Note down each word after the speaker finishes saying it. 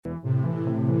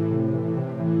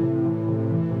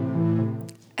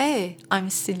I'm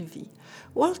Sylvie.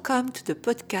 Welcome to the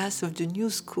podcast of the New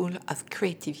School of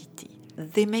Creativity.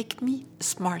 They make me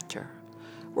smarter.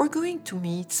 We're going to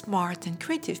meet smart and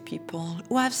creative people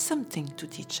who have something to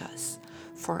teach us.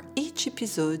 For each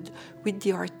episode, with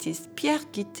the artist Pierre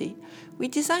Guité, we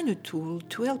design a tool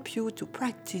to help you to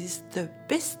practice the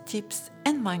best tips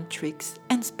and mind tricks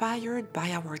inspired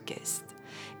by our guests.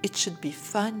 It should be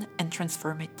fun and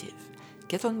transformative.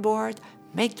 Get on board,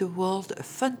 make the world a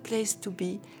fun place to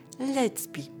be. Let's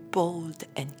be bold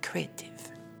and creative.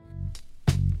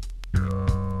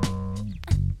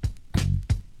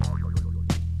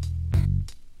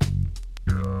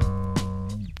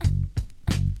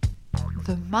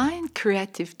 The mind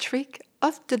creative trick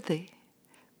of the day.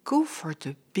 Go for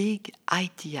the big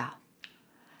idea.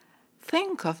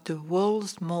 Think of the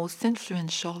world's most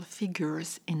influential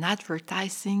figures in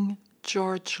advertising,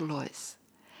 George Lois.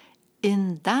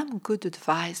 In Damn Good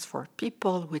Advice for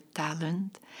People with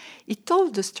Talent, he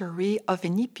told the story of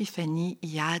an epiphany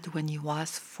he had when he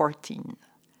was 14.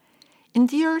 In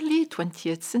the early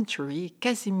 20th century,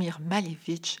 Kazimir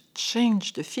Malevich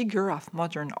changed the figure of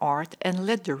modern art and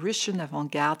led the Russian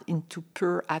avant-garde into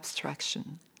pure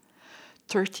abstraction.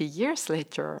 30 years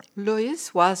later,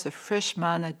 Lois was a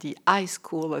freshman at the High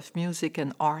School of Music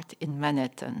and Art in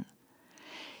Manhattan.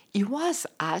 He was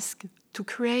asked to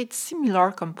create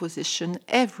similar composition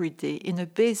every day in a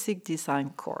basic design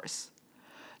course.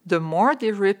 The more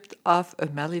they ripped off a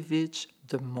Malevich,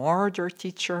 the more their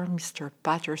teacher, Mr.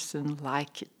 Patterson,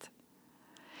 liked it.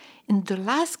 In the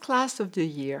last class of the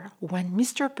year, when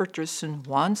Mr. Patterson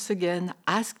once again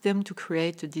asked them to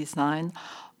create a design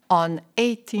on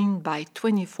 18 by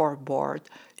 24 board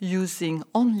using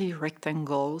only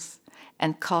rectangles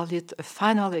and call it a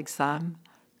final exam,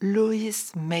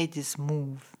 Lois made his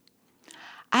move.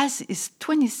 As his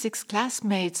 26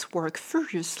 classmates worked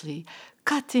furiously,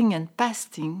 cutting and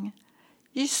pasting,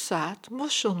 he sat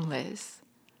motionless.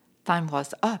 Time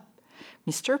was up.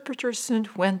 Mr. Patterson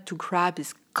went to grab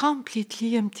his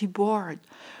completely empty board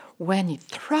when he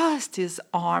thrust his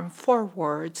arm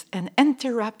forwards and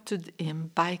interrupted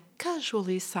him by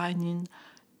casually signing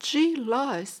G.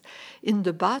 Lois in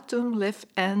the bottom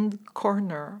left-hand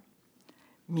corner.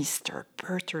 Mr.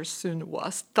 Patterson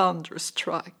was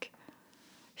thunderstruck.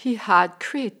 He had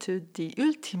created the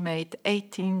ultimate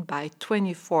 18 by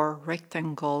 24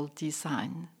 rectangle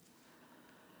design.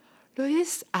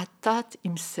 Lois had taught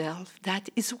himself that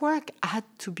his work had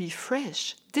to be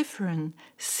fresh, different,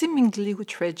 seemingly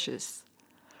outrageous.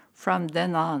 From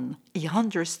then on, he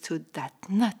understood that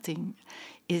nothing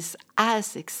is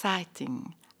as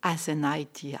exciting as an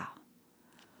idea.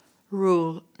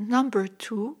 Rule number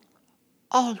 2,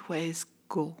 always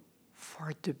go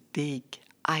for the big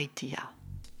idea.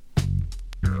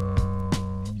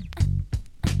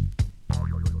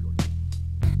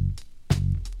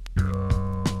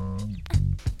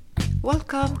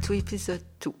 Welcome to episode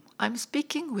 2. I'm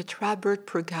speaking with Robert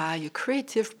Purgai, a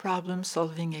creative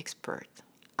problem-solving expert.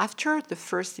 After the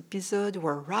first episode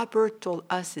where Robert told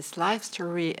us his life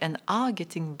story and how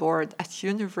getting bored at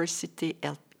university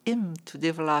helped him to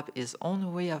develop his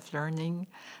own way of learning,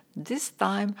 this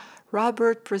time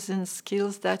Robert presents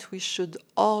skills that we should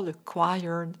all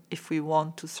acquire if we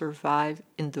want to survive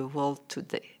in the world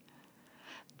today.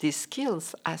 These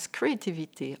skills as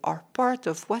creativity are part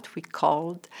of what we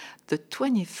called the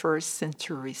 21st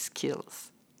century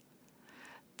skills.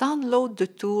 Download the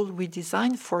tool we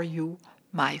designed for you,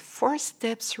 my 4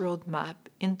 steps roadmap,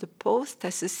 in the post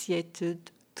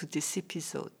associated to this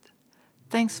episode.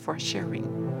 Thanks for sharing.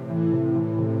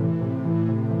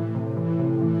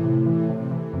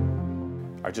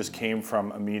 I just came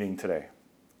from a meeting today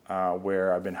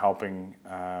where I've been helping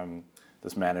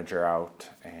this manager out,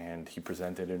 and he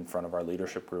presented in front of our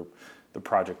leadership group the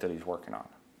project that he's working on.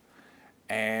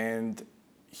 And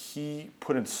he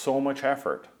put in so much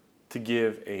effort to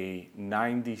give a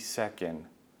 90-second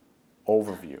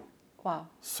overview. Wow.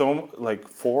 So like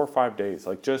 4 or 5 days,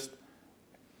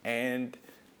 and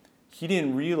he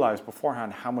didn't realize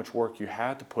beforehand how much work you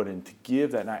had to put in to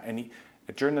give that. And he,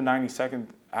 during the 90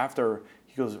 seconds after,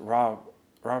 he goes,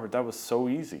 Robert, that was so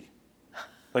easy.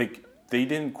 Like, they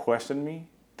didn't question me.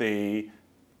 They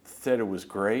said it was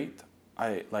great.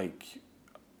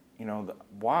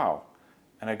 Wow.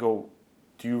 And I go,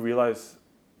 do you realize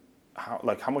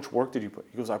how much work did you put?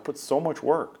 He goes, I put so much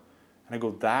work. And I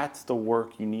go, that's the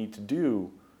work you need to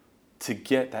do to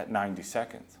get that 90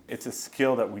 seconds. It's a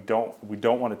skill that we don't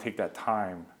want to take that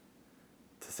time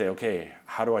to say, okay,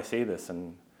 how do I say this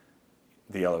in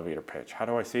the elevator pitch? How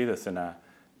do I say this in a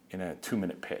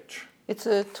 2-minute pitch? It's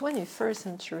a 21st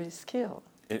century skill.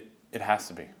 It has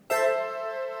to be.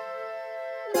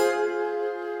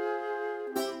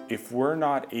 if we're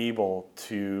not able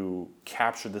to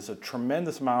capture this a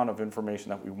tremendous amount of information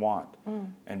that we want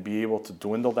and be able to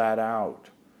dwindle that out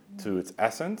to its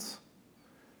essence,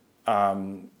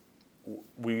 there's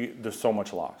so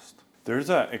much lost. There's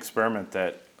an experiment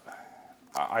that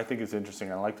I think is interesting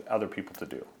and I like other people to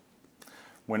do.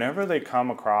 Whenever they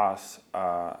come across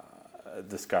a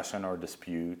discussion or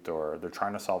dispute or they're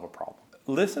trying to solve a problem,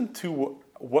 listen to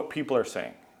what people are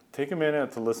saying. Take a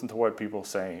minute to listen to what people are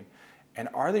saying. And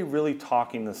are they really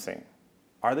talking the same?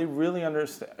 Are they really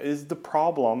understand? Is the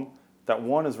problem that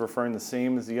one is referring the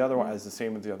same as the other one as the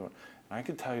same as the other one? And I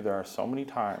can tell you there are so many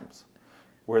times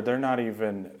where they're not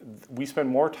even, we spend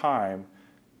more time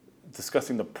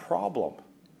discussing the problem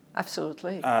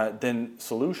Absolutely. than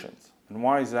solutions. And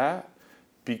why is that?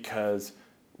 Because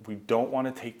we don't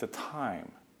want to take the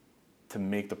time to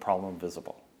make the problem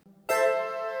visible.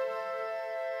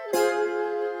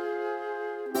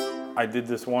 I did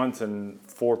this once, and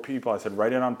 4 people, I said,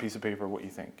 write it on a piece of paper what you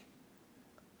think.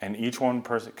 And each one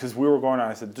person, because we were going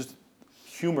on, I said, just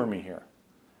humor me here.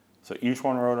 So each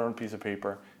one wrote it on a piece of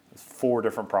paper. It's 4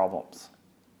 different problems.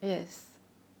 Yes.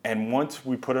 And once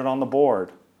we put it on the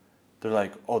board, they're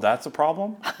like, oh, that's a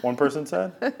problem? One person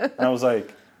said. And I was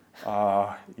like,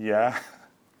 yeah.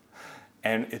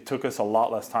 And it took us a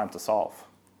lot less time to solve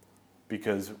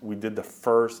because we did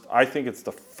I think it's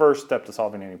the first step to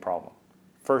solving any problem.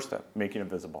 First step, making it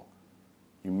visible.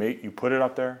 You put it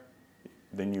up there,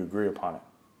 then you agree upon it,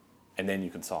 and then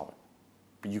you can solve it.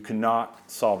 But you cannot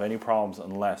solve any problems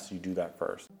unless you do that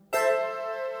first.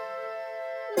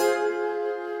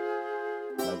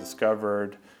 I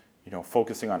discovered,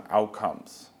 focusing on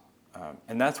outcomes.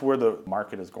 And that's where the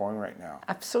market is going right now.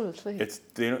 Absolutely.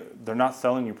 They're not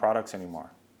selling you products anymore.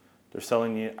 They're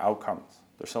selling you outcomes.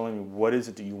 They're selling you what is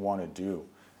it that you want to do.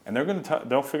 And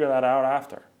they'll figure that out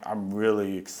after. I'm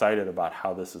really excited about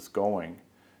how this is going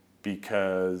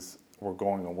because we're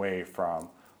going away from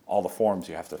all the forms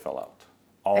you have to fill out,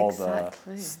 all the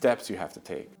steps you have to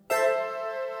take.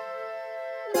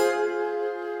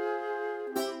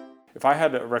 If I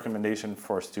had a recommendation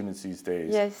for students these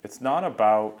days, it's not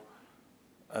about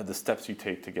the steps you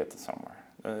take to get to somewhere,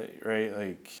 right?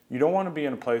 Like, you don't want to be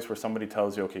in a place where somebody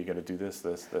tells you, okay, you got to do this,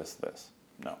 this, this, this.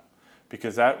 No,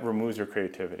 because that removes your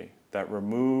creativity. That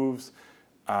removes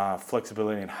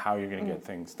flexibility in how you're going to get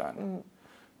things done.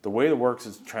 The way the works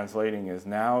is translating is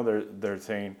now they're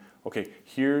saying, okay,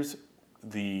 here's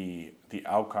the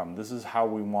outcome. This is how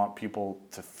we want people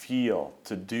to feel,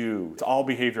 to do. It's all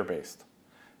behavior based.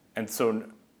 And so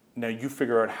now you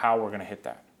figure out how we're going to hit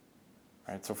that.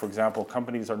 Right? So for example,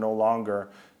 companies are no longer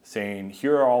saying,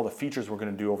 here are all the features we're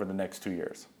going to do over the next 2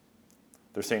 years.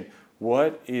 They're saying,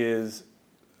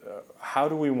 how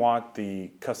do we want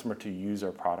the customer to use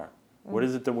our product? What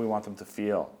is it that we want them to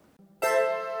feel?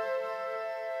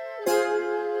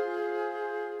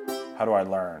 How do I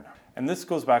learn? And this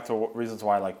goes back to reasons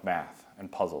why I like math and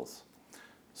puzzles.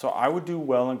 So I would do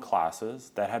well in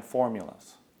classes that had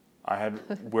formulas.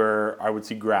 Where I would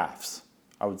see graphs.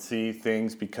 I would see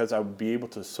things because I would be able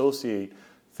to associate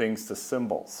things to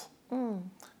symbols.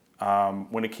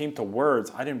 When it came to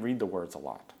words, I didn't read the words a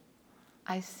lot.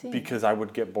 I see. Because I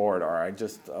would get bored, or I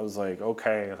was like,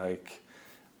 okay,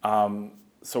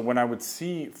 so when I would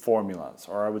see formulas,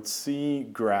 or I would see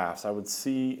graphs, I would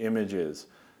see images,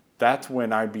 that's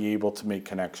when I'd be able to make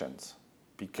connections,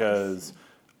 because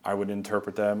I would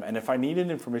interpret them, and if I needed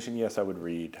information, yes, I would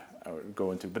read, I would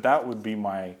go into, but that would be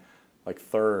my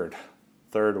third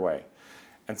way.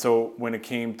 And so when it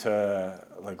came to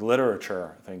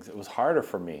literature things, it was harder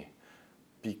for me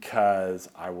because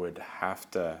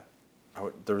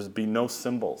there would be no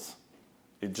symbols.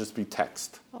 It'd just be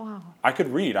text. Wow. I could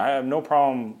read. I have no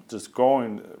problem just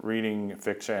reading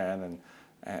fiction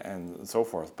and so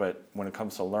forth. But when it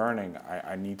comes to learning,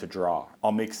 I need to draw.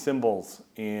 I'll make symbols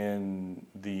in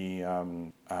the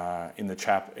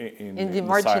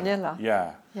marginella.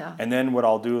 Yeah. And then what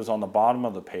I'll do is on the bottom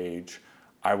of the page,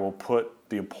 I will put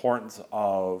the importance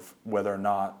of whether or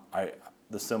not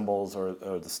the symbols or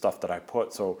the stuff that I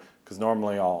put. So because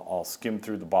normally I'll skim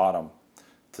through the bottom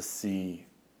to see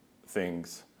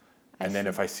things. And then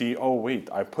if I see, oh wait,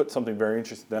 I put something very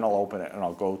interesting, then I'll open it and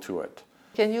I'll go to it.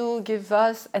 Can you give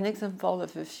us an example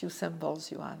of a few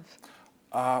symbols you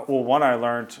have? Well, one I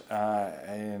learned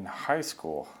in high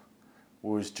school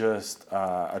was just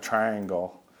a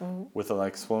triangle with an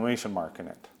exclamation mark in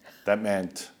it. That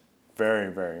meant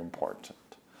very, very important.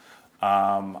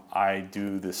 I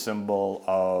do the symbol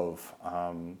of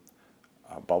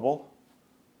a bubble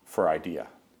for idea.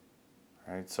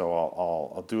 Right? So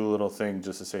I'll do a little thing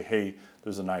just to say, hey,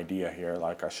 there's an idea here,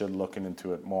 I should look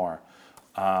into it more.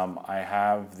 I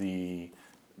have the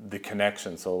the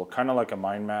connection. So kind of like a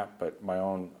mind map, but my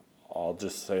own. I'll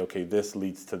just say, okay, this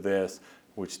leads to this,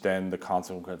 which then the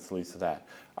consequence leads to that.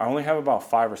 I only have about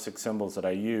 5 or 6 symbols that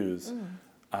I use,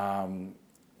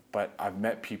 but I've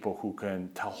met people who can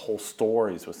tell whole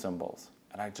stories with symbols,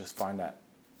 and I just find that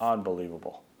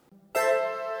unbelievable.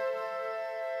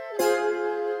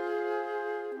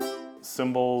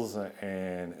 Symbols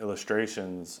and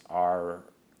illustrations are,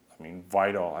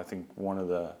 vital. I think one of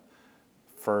the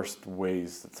first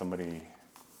ways that somebody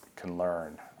can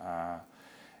learn.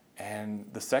 And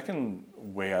the second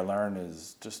way I learn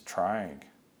is just trying.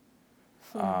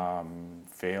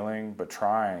 Failing, but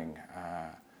trying.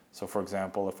 So for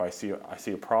example, if I see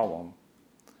a problem,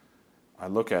 I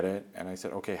look at it and I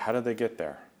said, okay, how did they get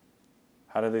there?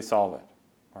 How did they solve it?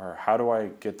 Or how do I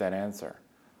get that answer?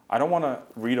 I don't want to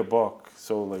read a book.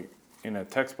 So like in a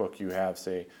textbook, you have,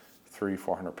 say,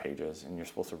 300-400 pages, and you're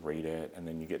supposed to rate it, and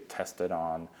then you get tested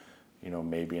on,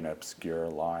 maybe an obscure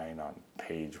line on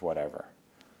page whatever.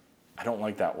 I don't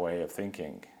like that way of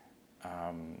thinking.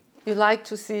 You like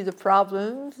to see the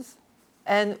problems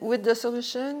and with the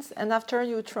solutions, and after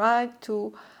you try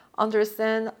to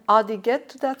understand how they get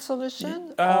to that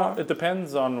solution? It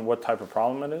depends on what type of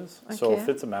problem it is. Okay. So if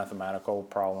it's a mathematical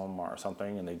problem or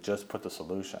something and they just put the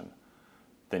solution,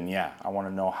 then yeah, I want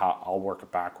to know how I'll work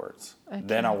it backwards. Okay.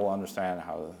 Then I will understand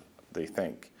how they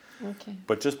think. Okay.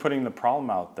 But just putting the problem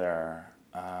out there,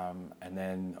 and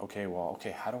then,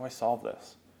 how do I solve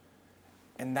this?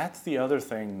 And that's the other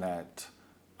thing that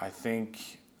I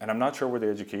think, and I'm not sure where the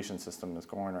education system is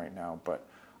going right now, but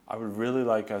I would really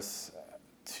like us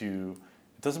to,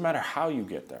 it doesn't matter how you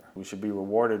get there. We should be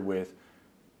rewarded with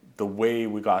the way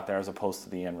we got there as opposed to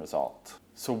the end result.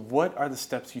 So what are the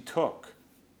steps you took?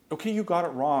 Okay, you got it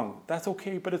wrong. That's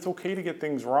okay, but it's okay to get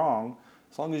things wrong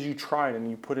as long as you tried and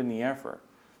you put in the effort.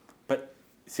 But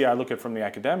see, I look at it from the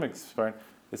academics part,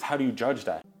 is how do you judge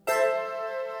that?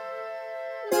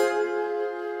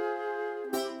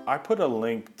 I put a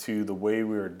link to the way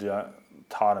we were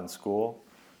taught in school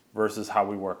versus how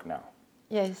we work now.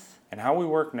 Yes. And how we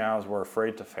work now is we're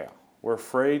afraid to fail. We're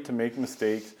afraid to make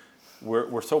mistakes.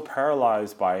 We're so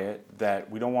paralyzed by it that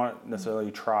we don't want to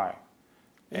necessarily try.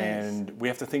 Yes. And we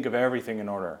have to think of everything in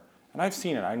order. And I've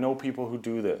seen it. I know people who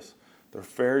do this. They're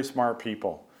very smart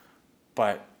people,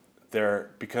 but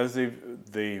because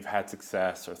they've had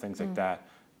success or things like that,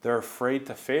 they're afraid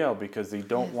to fail because they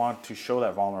don't want to show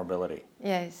that vulnerability.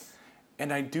 Yes.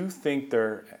 And I do think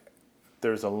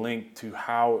there's a link to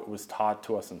how it was taught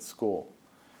to us in school.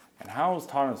 And how it was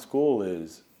taught in school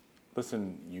is,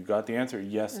 listen, you got the answer,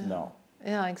 yes, no.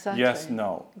 Yeah, exactly. Yes,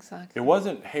 no. Exactly. It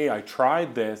wasn't, hey, I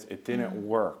tried this, it didn't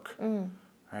work,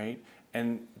 right?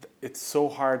 And it's so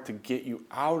hard to get you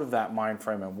out of that mind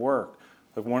frame and work.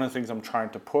 Like one of the things I'm trying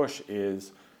to push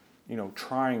is,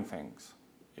 trying things.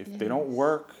 If they don't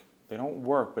work, they don't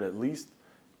work, but at least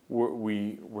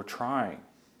we're trying.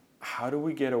 How do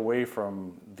we get away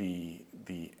from the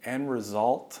end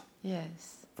result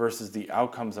versus the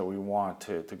outcomes that we want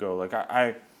to go? Like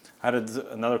I had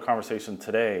another conversation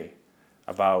today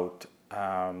about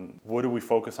what do we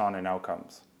focus on in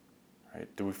outcomes, right?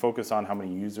 Do we focus on how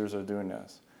many users are doing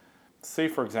this? Say,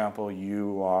 for example,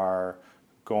 you are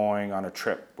going on a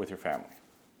trip with your family,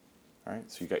 right?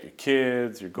 So you got your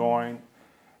kids, you're going,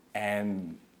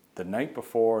 and the night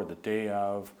before, the day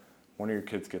of, one of your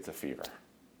kids gets a fever.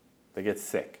 They get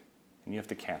sick, and you have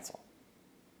to cancel,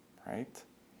 right?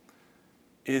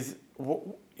 At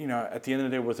the end of the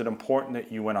day, was it important that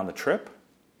you went on the trip?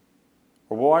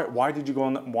 Or why did you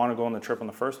want to go on the trip in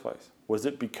the first place? Was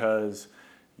it because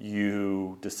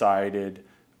you decided,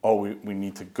 we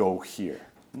need to go here?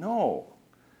 No.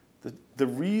 The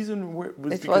reason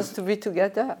was to be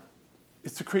together.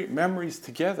 It's to create memories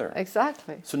together.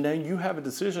 Exactly. So now you have a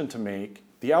decision to make.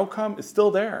 The outcome is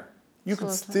still there. You can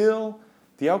still,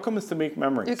 the outcome is to make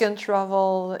memories. You can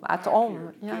travel at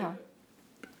home,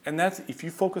 And that's, if you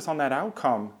focus on that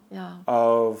outcome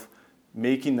of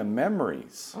making the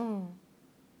memories,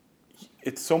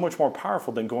 it's so much more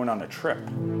powerful than going on a trip.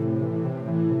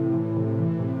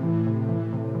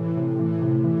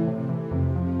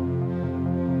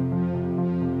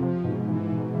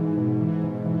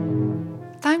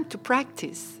 Time to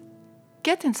practice.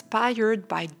 Get inspired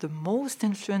by the most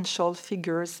influential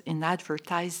figures in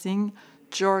advertising,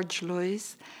 George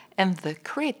Lewis, and the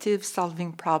creative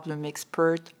solving problem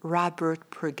expert, Robert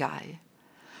Purgai.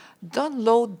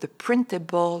 Download the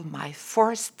printable My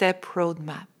 4-Step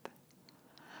Roadmap.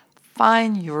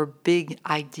 Find your big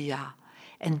idea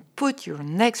and put your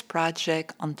next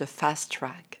project on the fast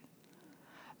track.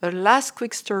 A last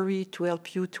quick story to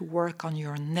help you to work on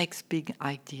your next big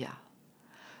idea.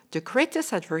 The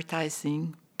greatest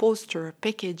advertising, poster,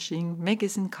 packaging,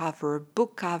 magazine cover,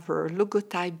 book cover,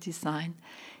 logotype design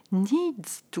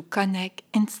needs to connect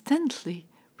instantly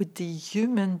with the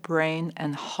human brain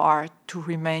and heart to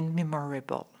remain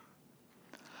memorable.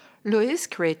 Lois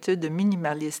created a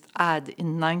minimalist ad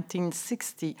in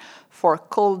 1960 for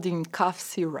Colding cough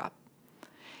syrup.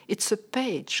 It's a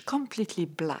page completely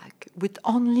black with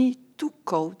only 2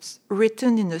 quotes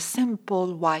written in a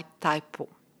simple white typo.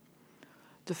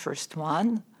 The first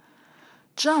one,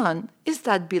 "John, is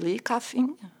that Billy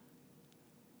coughing?"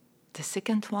 The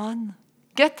second one,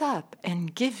 "Get up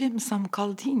and give him some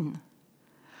codeine."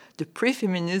 The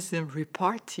pre-feminism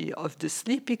repartee of the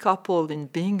sleepy couple in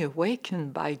being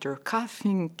awakened by their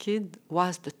coughing kid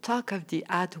was the talk of the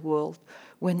ad world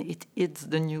when it hits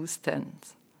the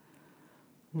newsstands.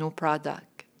 No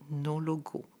product, no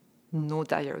logo, no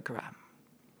diagram.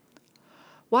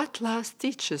 What Laos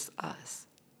teaches us,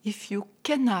 if you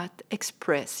cannot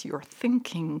express your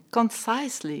thinking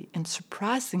concisely and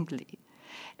surprisingly,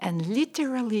 and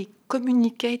literally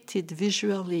communicate it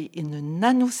visually in a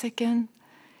nanosecond,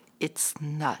 it's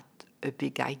not a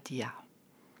big idea.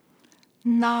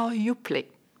 Now you play,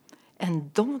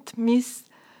 and don't miss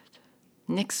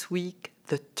next week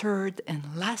the 3rd and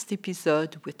last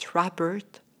episode with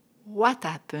Robert, What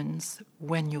Happens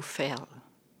When You Fail.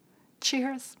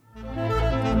 Cheers!